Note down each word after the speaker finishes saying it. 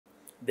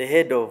the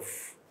head of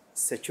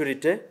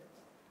security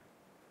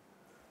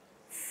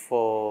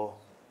for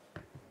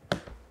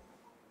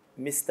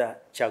Mr.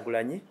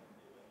 Chagulanyi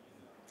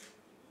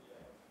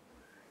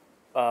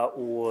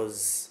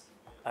was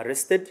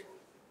arrested.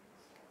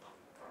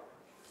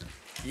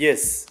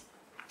 Yes,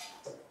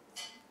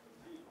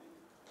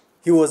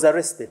 he was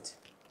arrested,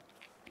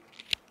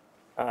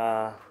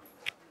 but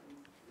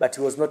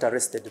he was not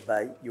arrested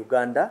by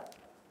Uganda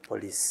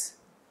police.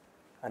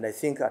 And I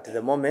think at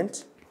the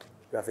moment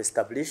we have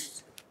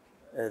established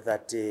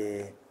that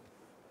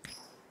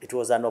it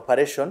was an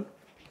operation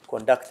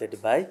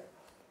conducted by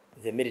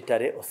the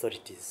military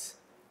authorities.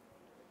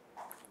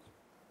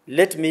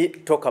 Let me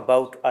talk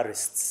about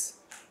arrests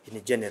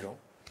in general,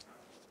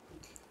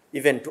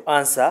 even to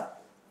answer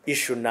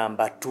issue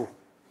number 2.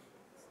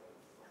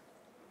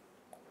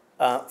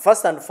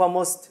 First and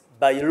foremost,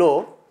 by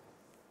law,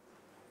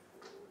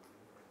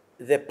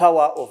 the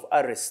power of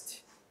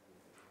arrest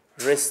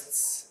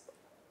rests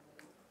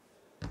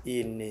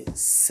in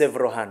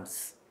several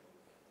hands.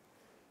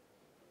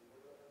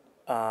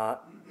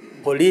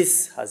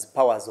 Police has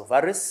powers of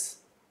arrest.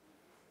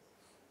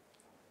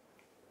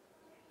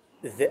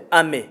 The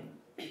army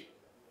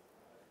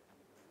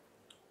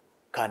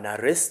can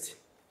arrest,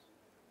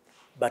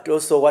 but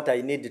also what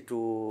I need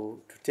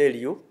to tell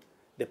you,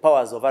 the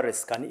powers of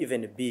arrest can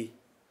even be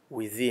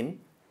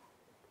within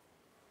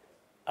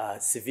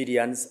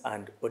civilians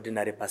and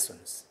ordinary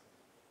persons.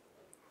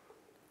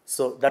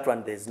 So that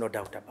one, there is no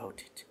doubt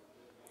about it.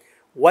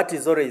 What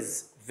is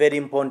always very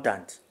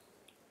important,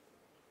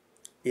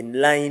 in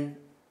line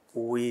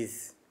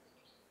with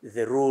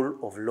the rule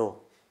of law,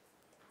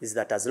 is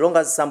that as long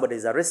as somebody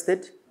is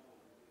arrested,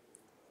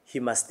 he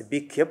must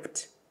be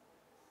kept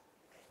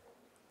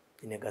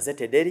in a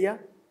gazetted area.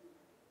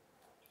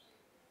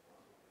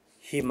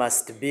 He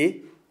must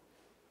be,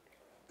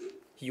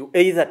 you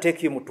either take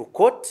him to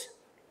court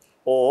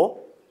or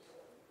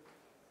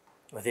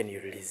then you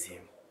release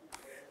him.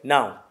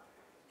 Now,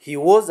 he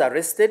was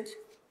arrested.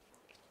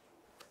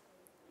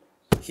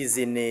 He's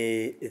in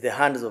the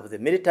hands of the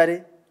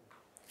military.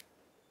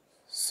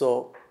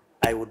 So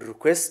I would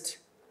request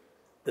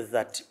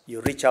that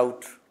you reach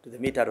out to the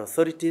military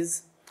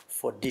authorities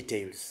for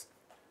details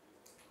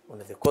on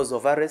the cause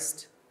of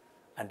arrest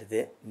and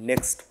the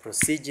next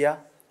procedure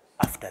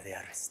after the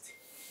arrest.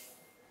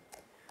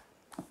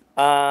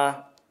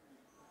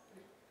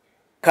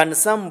 Can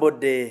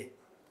somebody,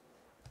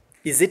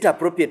 is it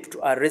appropriate to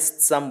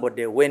arrest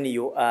somebody when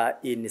you are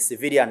in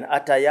civilian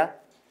attire?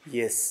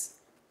 Yes,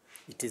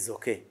 it is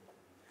okay.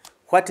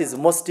 What is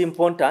most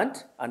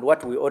important, and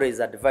what we always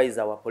advise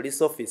our police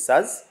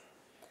officers,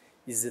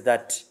 is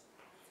that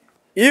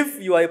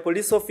if you are a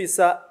police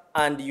officer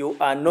and you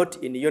are not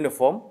in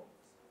uniform,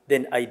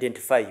 then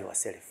identify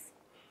yourself.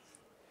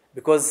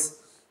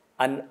 Because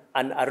an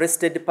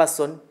arrested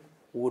person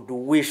would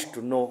wish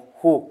to know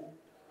who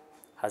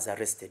has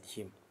arrested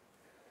him.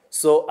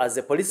 So as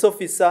a police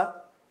officer,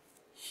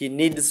 he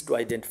needs to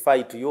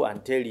identify to you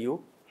and tell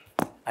you,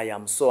 I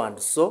am so and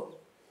so,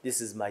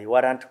 this is my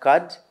warrant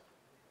card,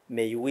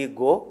 may we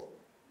go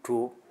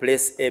to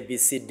place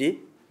ABCD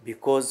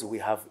because we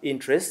have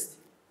interest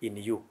in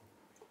you.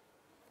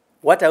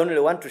 What I only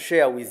want to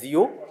share with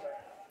you,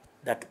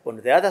 that on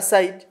the other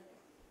side,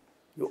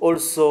 you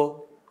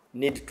also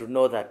need to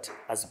know that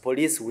as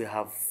police we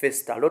have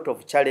faced a lot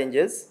of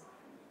challenges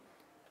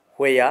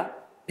where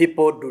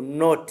people do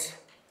not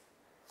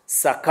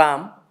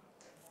succumb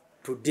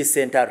to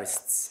decent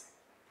arrests.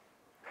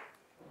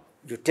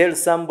 You tell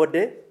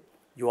somebody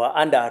you are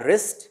under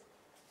arrest,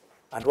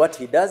 and what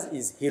he does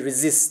is he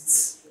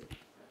resists.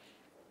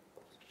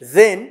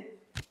 Then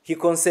he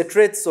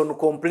concentrates on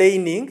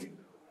complaining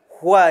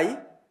why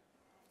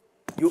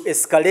you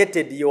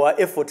escalated your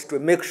effort to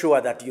make sure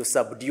that you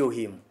subdue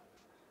him.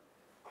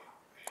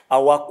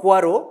 Our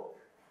quarrel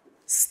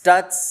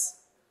starts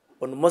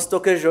on most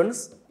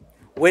occasions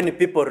when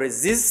people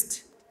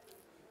resist,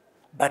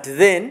 but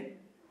then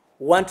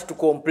want to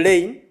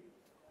complain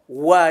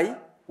why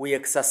we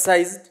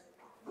exercised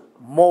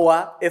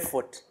more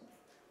effort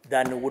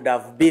than would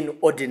have been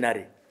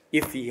ordinary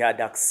if he had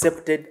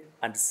accepted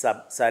and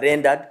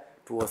surrendered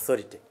to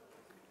authority.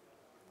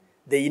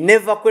 They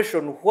never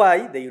question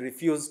why they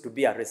refuse to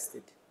be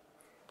arrested.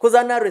 Because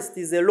an arrest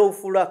is a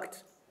lawful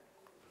act.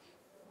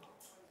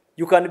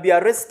 You can be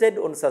arrested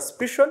on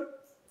suspicion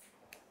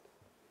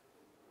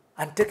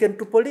and taken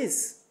to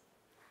police.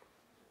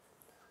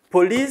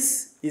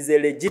 Police is a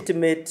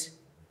legitimate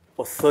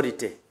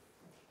authority.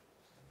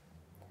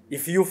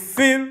 If you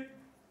feel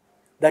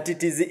that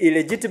it is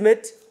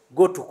illegitimate,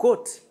 go to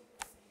court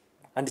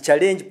and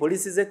challenge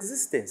police's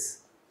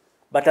existence.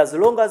 But as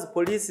long as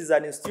police is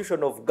an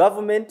institution of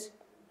government,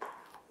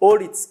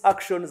 all its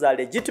actions are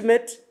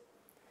legitimate,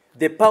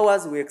 the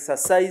powers we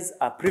exercise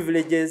are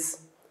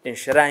privileges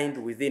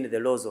enshrined within the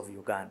laws of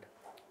Uganda.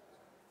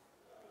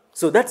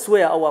 So that's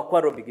where our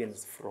quarrel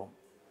begins from.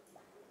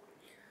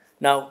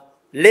 Now,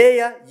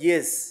 layer,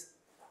 yes,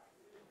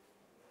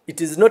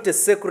 it is not a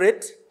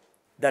secret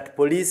that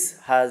police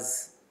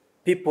has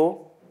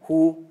people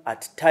who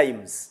at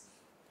times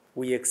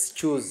we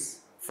excuse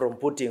from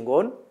putting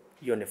on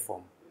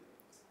uniform.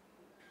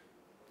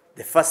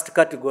 The first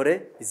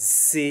category is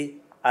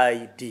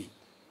CID.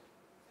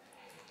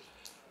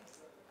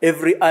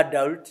 Every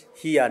adult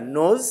here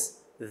knows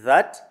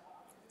that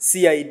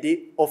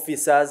CID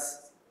officers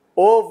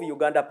of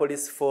Uganda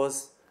Police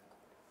Force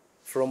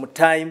from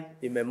time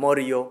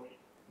immemorial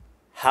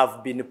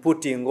have been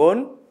putting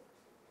on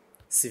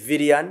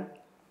civilian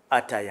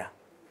attire.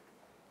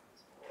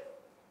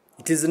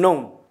 It is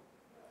known.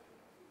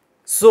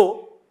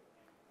 So,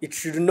 it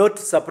should not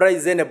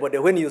surprise anybody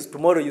when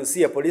tomorrow you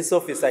see a police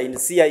officer in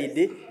CID,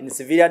 in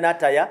civilian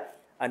attire,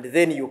 and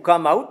then you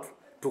come out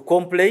to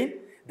complain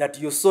that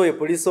you saw a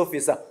police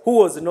officer who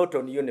was not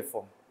on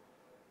uniform.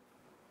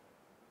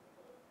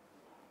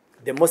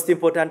 The most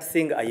important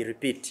thing, I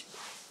repeat,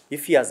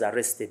 if he has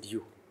arrested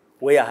you,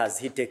 where has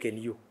he taken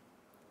you?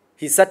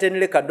 He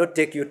certainly cannot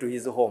take you to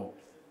his home.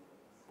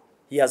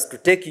 He has to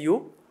take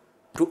you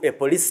to a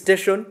police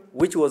station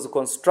which was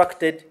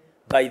constructed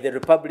by the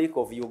Republic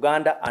of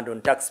Uganda and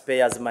on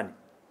taxpayers' money.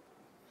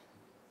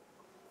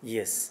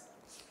 Yes.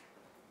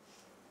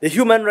 The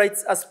human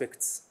rights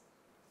aspects.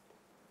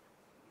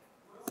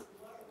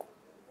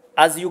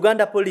 As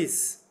Uganda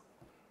Police,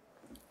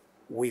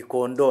 we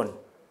condone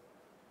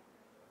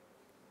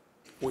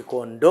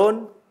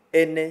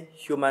any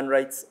human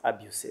rights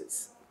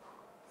abuses.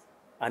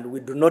 And we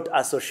do not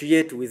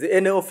associate with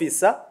any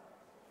officer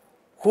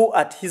who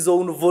at his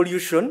own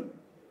volition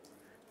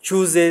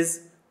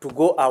chooses to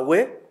go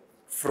away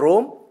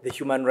from the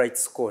Human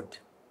Rights Code.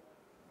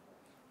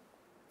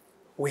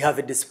 We have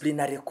a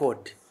disciplinary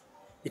code.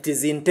 It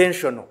is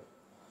intentional.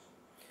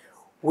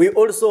 We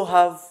also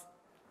have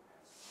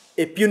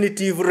a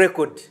punitive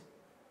record.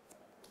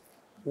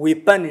 We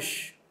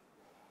punish.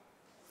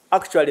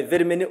 Actually,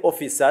 very many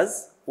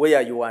officers,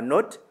 where you are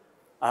not,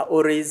 are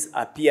always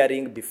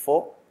appearing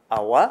before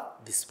our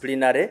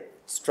disciplinary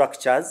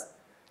structures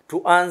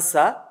to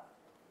answer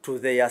to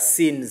their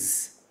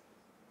sins.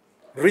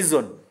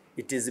 Reason,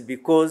 it is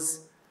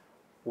because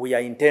we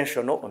are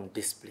intentional on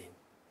discipline.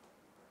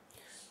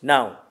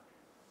 Now,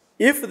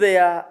 if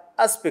there are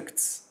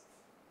aspects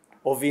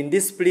of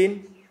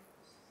indiscipline,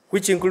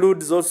 which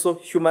includes also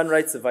human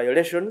rights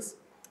violations,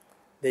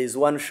 there is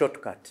one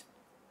shortcut.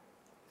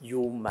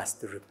 You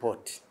must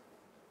report.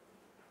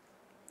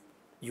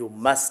 You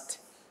must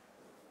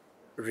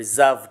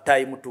reserve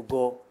time to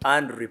go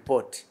and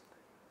report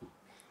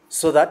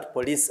so that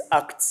police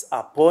acts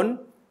upon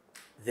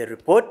the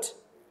report,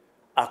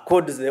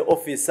 accords the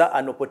officer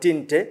an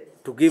opportunity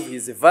to give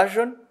his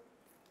version,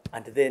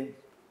 and then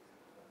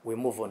we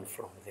move on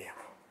from there.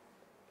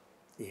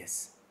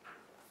 Yes.